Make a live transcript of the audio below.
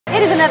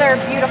another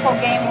beautiful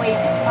game week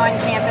on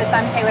campus.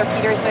 I'm Taylor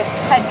Peters with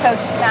head coach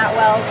Matt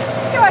Wells.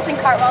 You're watching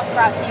CartWells,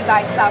 brought to you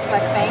by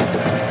Southwest Bank.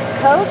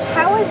 Coach,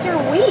 how was your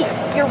week,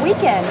 your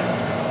weekend?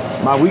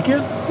 My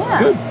weekend? Yeah.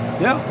 Good,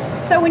 yeah.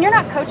 So when you're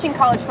not coaching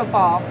college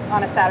football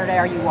on a Saturday,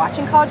 are you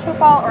watching college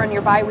football, or in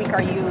your bye week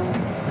are you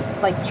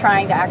like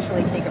trying to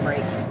actually take a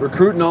break?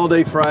 Recruiting all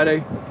day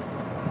Friday,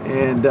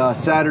 and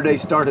Saturday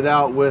started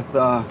out with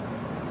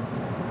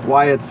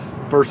Wyatt's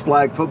first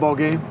flag football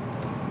game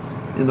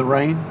in the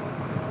rain.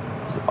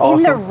 It was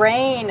awesome. In the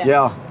rain?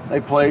 Yeah,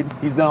 they played.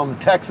 He's down on the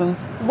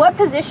Texans. What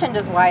position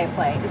does Wyatt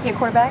play? Is he a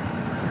quarterback?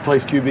 He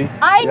plays QB.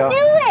 I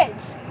knew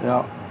it!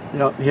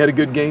 Yeah, he had a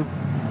good game.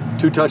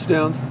 2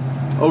 touchdowns.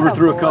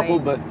 Overthrew a couple,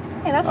 but...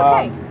 Hey, that's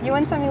okay. You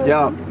win some, you lose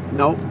some.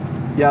 No.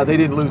 Yeah, they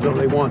didn't lose though,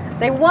 they won.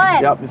 They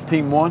won? Yep, his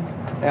team won.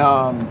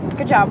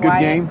 Good job, Good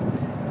Wyatt. game.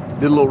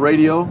 Did a little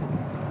radio,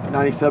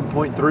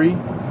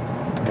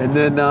 97.3. And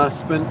then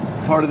spent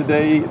part of the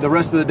day, the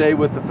rest of the day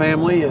with the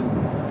family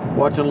and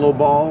watching a little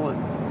ball and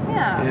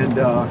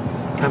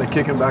kind of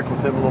kicking back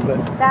with them a little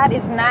bit. That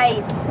is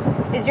nice.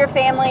 Is your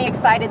family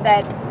excited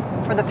that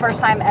for the first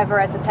time ever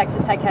as a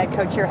Texas Tech head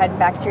coach, you're heading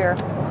back to your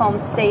home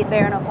state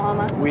there in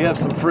Oklahoma? We have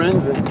some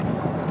friends and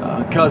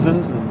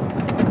cousins,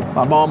 and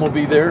my mom will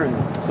be there,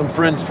 and some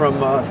friends from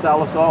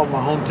Salisaw, my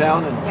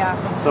hometown,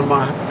 and some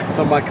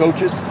of my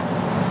coaches.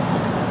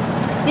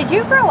 Did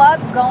you grow up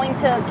going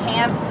to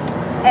camps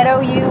at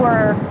OU,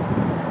 or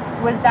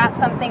was that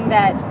something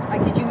that,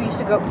 like, did you used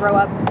to grow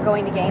up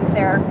going to games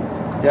there?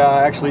 Yeah,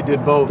 I actually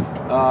did both.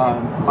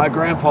 My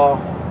grandpa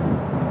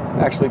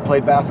actually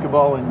played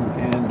basketball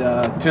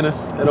and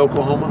tennis at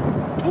Oklahoma.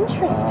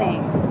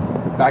 Interesting.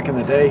 Back in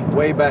the day,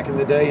 way back in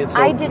the day. And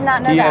so I did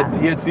not know that.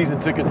 He had season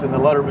tickets in the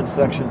Letterman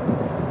section.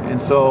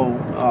 And so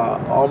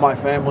all my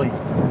family,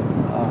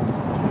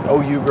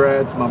 OU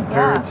grads, my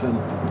parents, and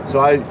so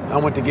I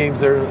went to games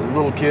there as a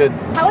little kid.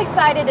 How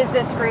excited is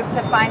this group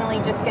to finally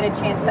just get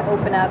a chance to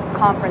open up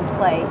conference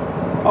play?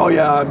 Oh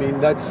yeah, I mean,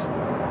 that's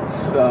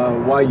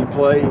why you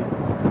play.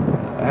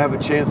 I have a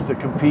chance to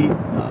compete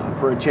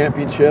for a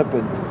championship,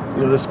 and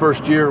you know, this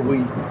first year we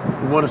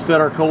want to set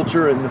our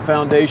culture and the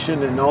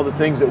foundation and all the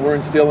things that we're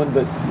instilling,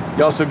 but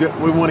we also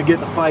we want to get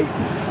in the fight,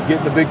 get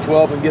in the Big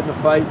 12 and get in the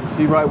fight and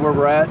see right where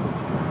we're at.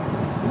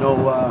 You know,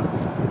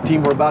 the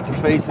team we're about to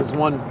face has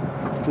won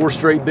 4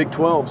 straight Big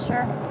 12s,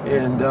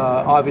 and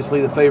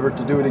obviously the favorite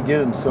to do it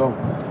again. So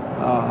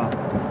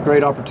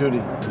great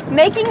opportunity.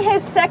 Making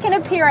his second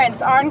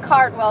appearance on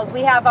CartWells,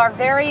 we have our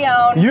very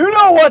own. You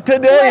know what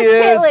today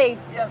is. Kitley.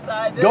 Yes,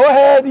 I do. Go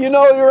ahead. You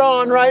know you're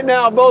on right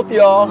now, both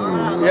y'all.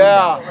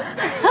 Yeah.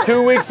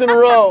 2 weeks in a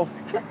row.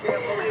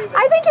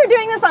 I think you're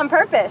doing this on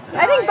purpose.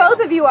 I think both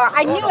of you are.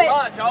 I knew it.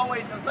 Lunch,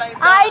 always the same time.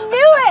 I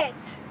knew it.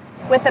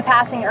 With the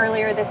passing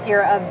earlier this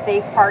year of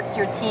Dave Parks,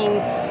 your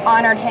team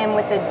honored him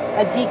with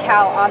a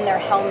decal on their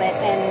helmet,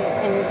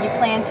 and you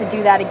plan to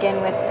do that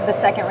again with the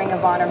second Ring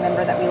of Honor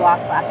member that we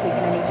lost last week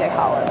in an E.J.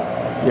 Hollow.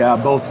 Yeah,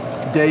 both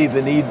Dave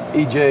and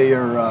E.J.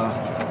 are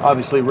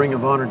obviously Ring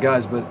of Honor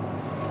guys, but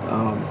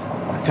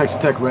Texas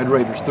Tech Red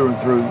Raiders through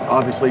and through.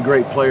 Obviously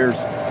great players,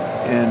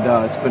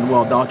 and it's been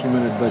well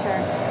documented,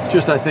 but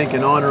just I think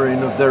in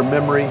honoring of their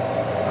memory,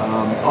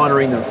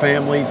 honoring their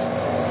families,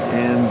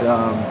 and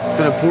it's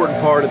an important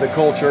part of the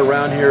culture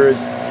around here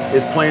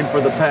is playing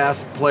for the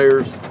past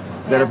players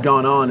that have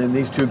gone on, and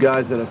these 2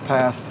 guys that have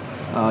passed,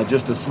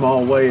 just a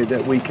small way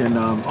that we can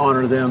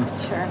honor them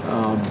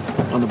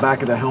on the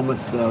back of the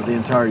helmets the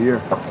entire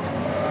year.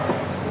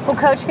 Well,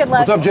 Coach, good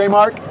luck. What's up,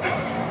 J-Mark?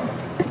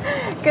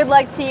 Good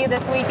luck to you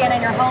this weekend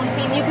and your home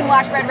team. You can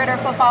watch Red Raider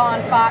football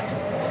on Fox.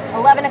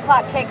 11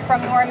 o'clock kick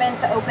from Norman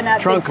to open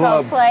up Big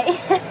 12 play.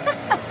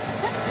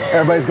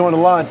 Everybody's going to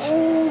lunch.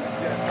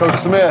 Coach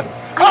Smith.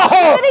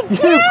 Oh,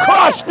 you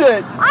crushed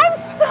it! I'm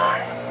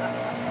sorry.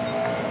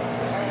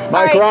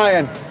 Mike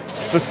Ryan,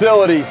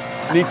 facilities,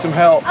 need some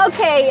help.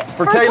 Okay.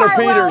 For Taylor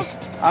Peters,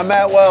 I'm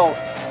Matt Wells.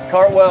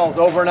 CartWells,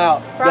 over and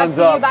out. Brought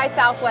to you by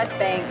Southwest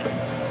Bank.